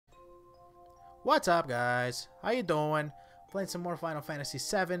What's up, guys? How you doing? Playing some more Final Fantasy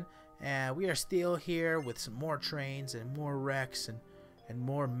VII, and we are still here with some more trains and more wrecks and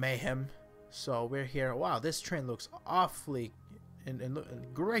more mayhem. So we're here. Wow, this train looks awfully in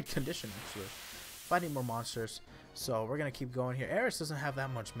great condition, actually. Fighting more monsters. So we're gonna keep going here. Aeris doesn't have that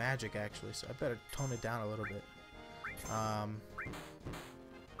much magic, actually, so I better tone it down a little bit.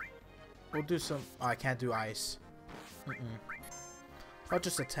 We'll do some. Oh, I can't do ice. I'll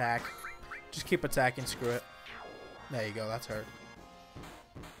just attack. Just keep attacking, screw it. There you go, that's her.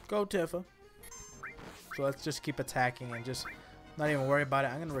 Go, Tifa. So let's just keep attacking and just not even worry about it.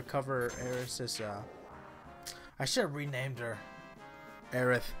 I'm gonna recover Aeris's, I should have renamed her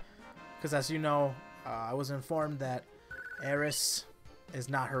Aerith. Because as you know, I was informed that Aeris is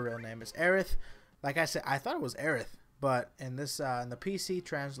not her real name. It's Aerith. Like I said, I thought it was Aerith. But in this, in the PC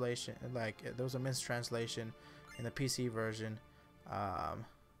translation, like, there was a mistranslation in the PC version.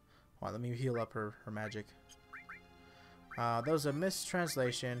 Well, let me heal up her magic. There was a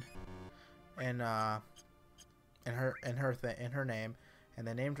mistranslation in her name, and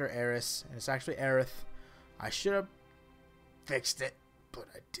they named her Aeris, and it's actually Aerith. I should have fixed it, but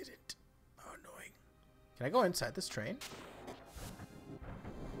I didn't. Oh, annoying. Can I go inside this train?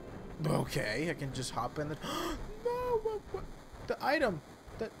 Okay, I can just hop in the. No, what? The item.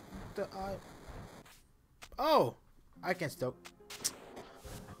 Oh, I can still.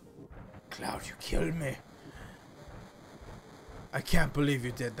 Cloud, you killed me. I can't believe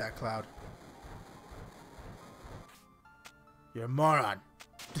you did that, Cloud. You're a moron.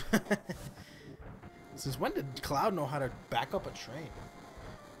 Since when did Cloud know how to back up a train?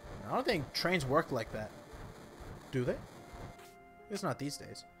 I don't think trains work like that. Do they? It's not these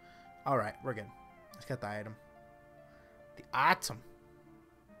days. Alright, we're good. Let's get the item. The item.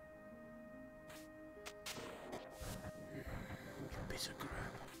 Piece of crap.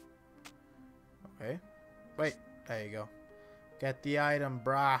 Okay. Wait. There you go. Get the item,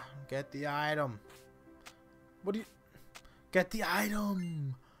 brah. Get the item. What do you... Get the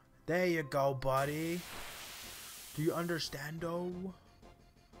item. There you go, buddy. Do you understand, though?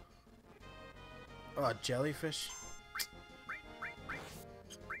 Oh, jellyfish.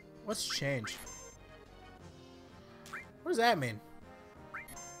 What's changed? What does that mean?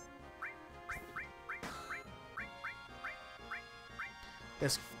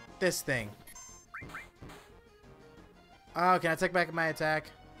 This thing. Oh, can I take back my attack?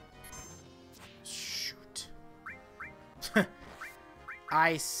 Shoot.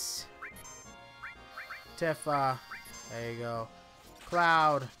 Ice. Tifa. There you go.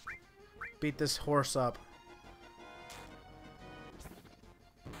 Cloud. Beat this horse up.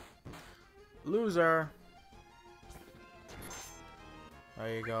 Loser.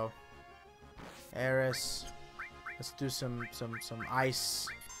 There you go. Aeris. Let's do some ice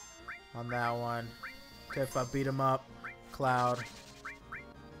on that one. Tifa, beat him up. Cloud.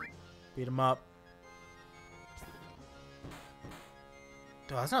 Beat him up.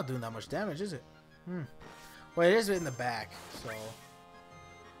 Dude, that's not doing that much damage, is it? Well, it is in the back, so.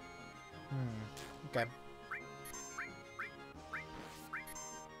 Okay.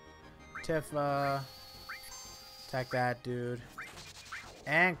 Tifa. Attack that dude.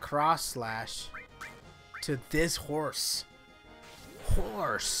 And cross slash to this horse.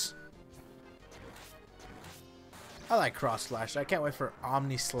 I like cross slash. I can't wait for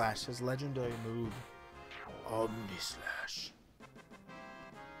Omni Slash, his legendary move. Omni Slash.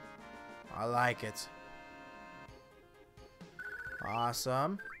 I like it.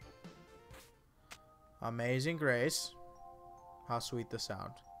 Awesome. Amazing Grace. How sweet the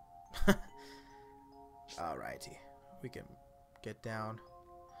sound. Alrighty. We can get down.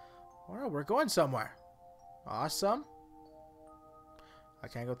 Alright, we're going somewhere. Awesome. I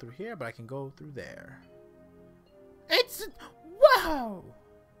can't go through here, but I can go through there. It's... Wow!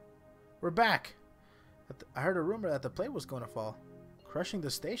 We're back. I heard a rumor that the plate was going to fall. Crushing the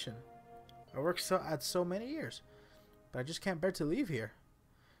station. I worked at so many years. But I just can't bear to leave here.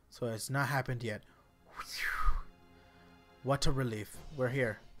 So it's not happened yet. What a relief. We're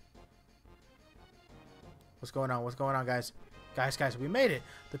here. What's going on? What's going on, guys? Guys, we made it.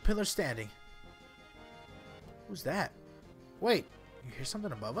 The pillar's standing. Who's that? Wait, you hear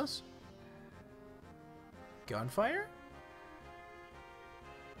something above us? Gunfire?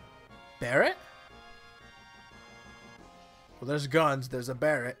 Barret? Well, there's guns. There's a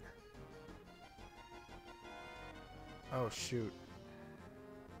Barret. Oh, shoot.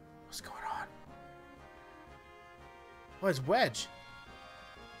 What's going on? Oh, it's Wedge.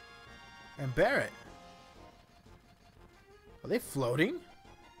 And Barret. Are they floating?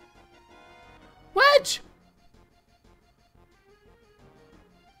 Wedge!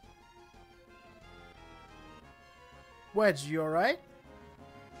 Wedge, you alright?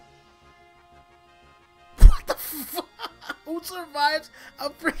 What the fuck? Who survives a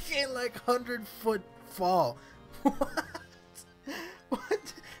freaking like 100-foot fall? What?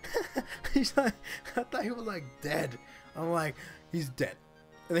 What? He's like, I thought he was like dead. I'm like, he's dead.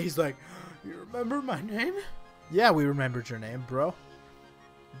 And then he's like, you remember my name? Yeah, we remembered your name, bro.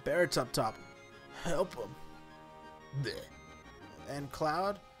 Barrett's up top. Help him. Bleh. And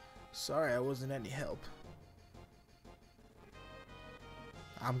Cloud? Sorry, I wasn't any help.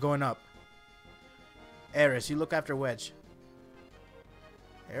 I'm going up. Aeris, you look after Wedge.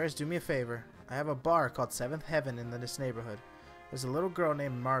 Aeris, do me a favor. I have a bar called 7th Heaven in this neighborhood. There's a little girl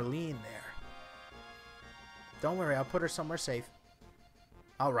named Marlene there. Don't worry, I'll put her somewhere safe.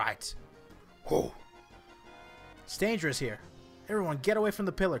 Alright. Whoa. It's dangerous here. Everyone, get away from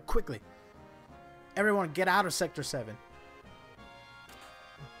the pillar, quickly. Everyone, get out of Sector 7.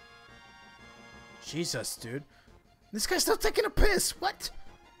 Jesus, dude. This guy's still taking a piss. What?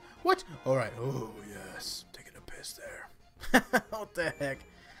 What? Alright. Oh, yes. Taking a piss there. What the heck?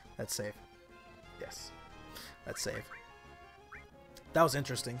 That's safe. Yes. That's safe. That was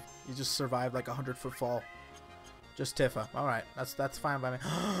interesting. You just survived like a 100-foot fall. Just Tifa. Alright. That's fine by me.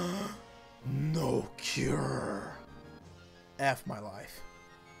 No cure. F my life.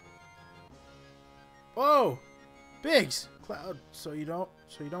 Whoa! Biggs! Cloud, so you don't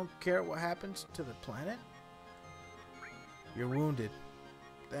care what happens to the planet? You're wounded.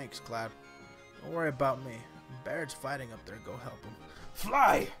 Thanks, Cloud. Don't worry about me. Barrett's fighting up there. Go help him.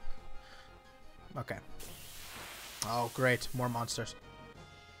 Fly! Okay. Oh, great. More monsters.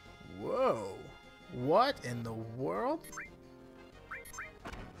 Whoa. What in the world?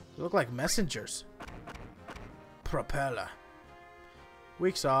 They look like messengers. Propeller.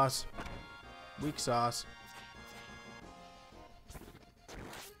 Weak sauce. Weak sauce.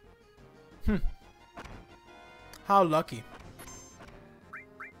 How lucky.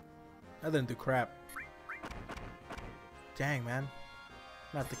 I didn't do crap. Dang, man. I'm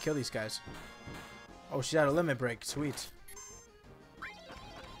gonna have to kill these guys. Oh, she's at a limit break. Sweet.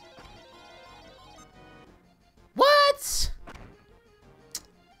 What?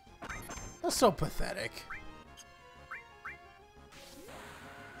 That's so pathetic.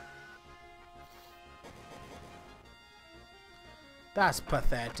 That's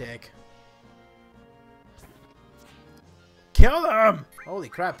pathetic. Kill them! Holy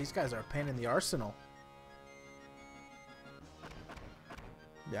crap, these guys are a pain in the arsenal.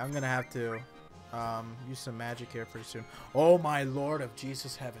 Yeah, I'm gonna have to use some magic here pretty soon. Oh my lord of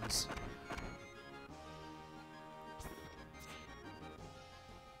Jesus heavens.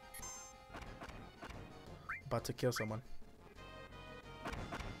 About to kill someone.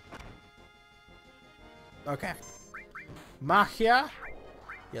 Okay. Magia?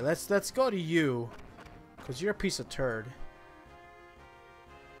 Yeah, let's go to you. Cause you're a piece of turd.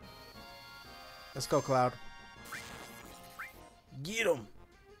 Let's go, Cloud. Get him!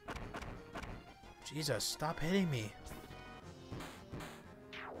 Jesus, stop hitting me.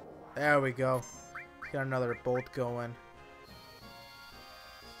 There we go. Got another bolt going.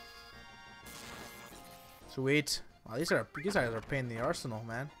 Sweet. Wow, these guys are a pain in the arsenal,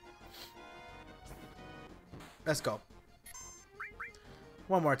 man. Let's go.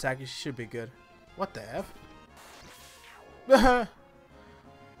 One more attack, you should be good. What the F?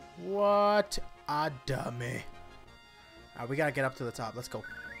 What a dummy. Alright, we gotta get up to the top. Let's go.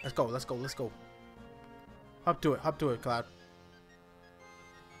 Let's go, let's go, let's go. Up to it, Cloud.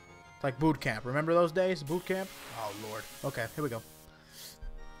 It's like boot camp. Remember those days? Boot camp? Oh, Lord. Okay, here we go.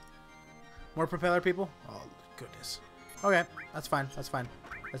 More propeller people? Oh, goodness. Okay, that's fine. That's fine.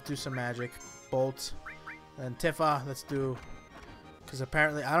 Let's do some magic. Bolt. And Tifa, let's do... Because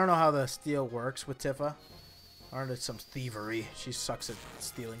apparently, I don't know how the steal works with Tifa. Aren't it some thievery? She sucks at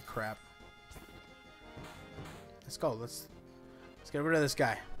stealing crap. Let's go. Let's get rid of this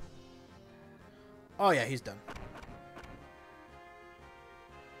guy. Oh yeah, he's done.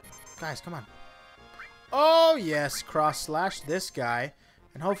 Guys, come on. Oh yes, cross slash this guy,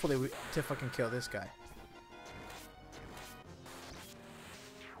 and hopefully Tifa can kill this guy.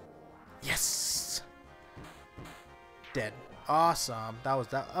 Yes. Dead. Awesome. That was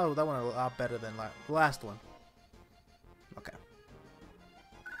that. Oh, that one a lot better than the last one. Okay.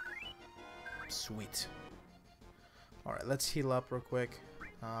 Sweet. Alright, let's heal up real quick.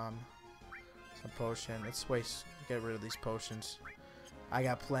 Some potion. Let's get rid of these potions. I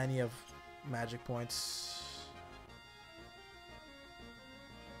got plenty of magic points.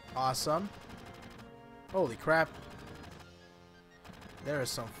 Awesome. Holy crap. There is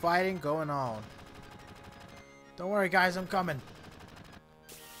some fighting going on. Don't worry, guys, I'm coming.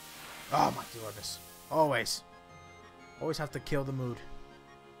 Oh my goodness. Always. Always have to kill the mood.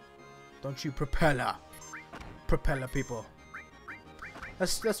 Don't you propeller people.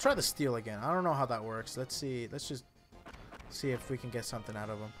 Let's try the steal again. I don't know how that works. Let's see. Let's just see if we can get something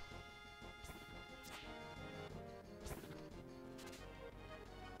out of him.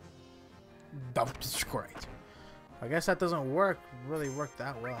 That's great. I guess that doesn't really work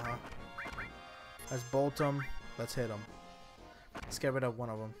that well, huh? Let's bolt him. Let's hit him. Let's get rid of one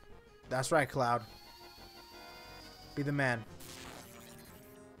of them. That's right, Cloud. Be the man.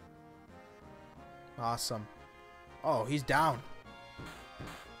 Awesome. Oh, he's down.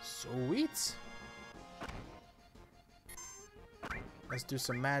 Sweet. Let's do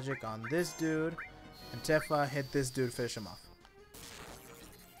some magic on this dude. And Tifa, hit this dude, finish him off.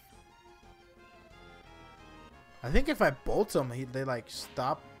 I think if I bolt them, they like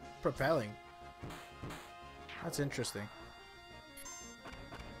stop propelling. That's interesting.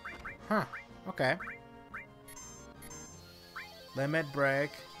 Huh. Okay. Limit break.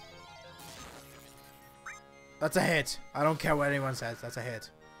 That's a hit. I don't care what anyone says. That's a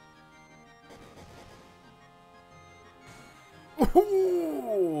hit.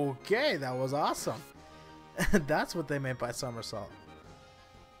 Ooh, okay, that was awesome. That's what they meant by somersault.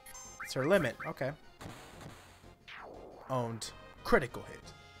 It's her limit. Okay. Owned. Critical hit.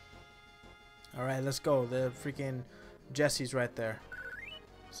 Alright, let's go. The freaking Jessie's right there.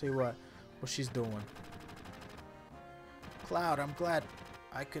 See what she's doing. Cloud, I'm glad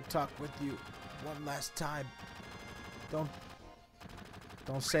I could talk with you one last time.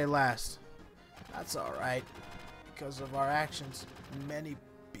 Don't say last. That's alright. Because of our actions, many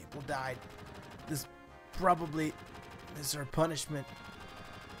people died. This probably is her punishment.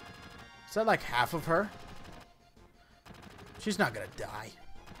 Is that like half of her? She's not gonna die.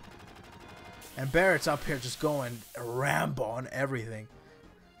 And Barrett's up here just going Rambo on everything.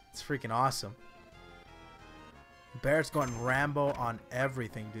 It's freaking awesome. Barrett's going Rambo on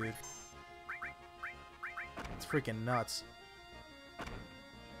everything, dude. It's freaking nuts.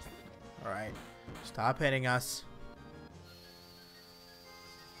 Alright. Stop hitting us.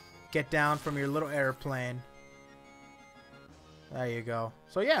 Get down from your little airplane. There you go.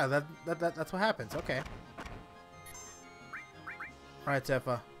 So yeah, that's what happens. Okay. Alright,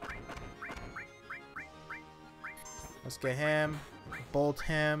 Tifa. Let's get him. Bolt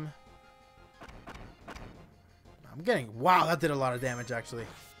him. I'm getting... Wow, that did a lot of damage, actually.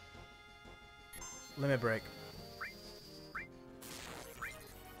 Limit break.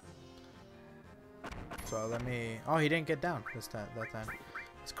 So let me... Oh, he didn't get down this time. That time.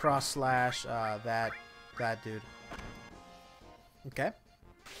 Let's cross slash that dude. Okay.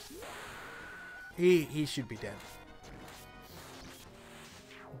 He should be dead.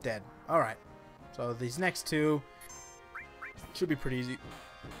 Dead. Alright. So these next two should be pretty easy.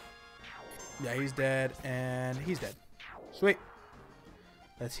 Yeah, he's dead, and he's dead. Sweet.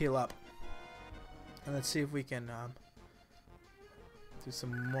 Let's heal up. And let's see if we can do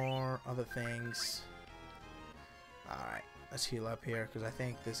some more other things. Alright, let's heal up here, because I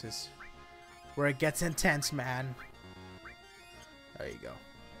think this is where it gets intense, man. There you go.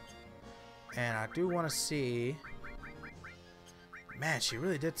 And I do want to see... Man, she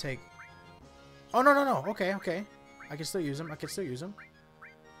really did take... Oh, no. Okay. I can still use him.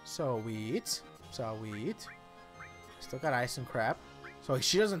 Sweet. Still got ice and crap. So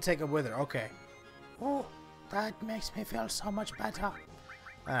she doesn't take him with her. Okay. Oh, that makes me feel so much better.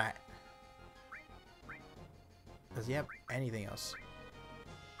 Alright. Does he have anything else?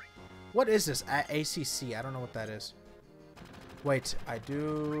 What is this? ACC. I don't know what that is. Wait, I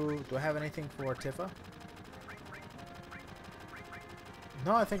do... Do I have anything for Tifa?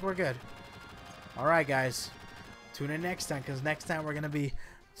 No, I think we're good. Alright, guys. Tune in next time, because next time we're going to be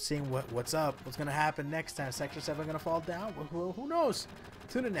seeing what's up. What's going to happen next time. Sector 7 going to fall down? Who knows?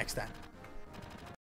 Tune in next time.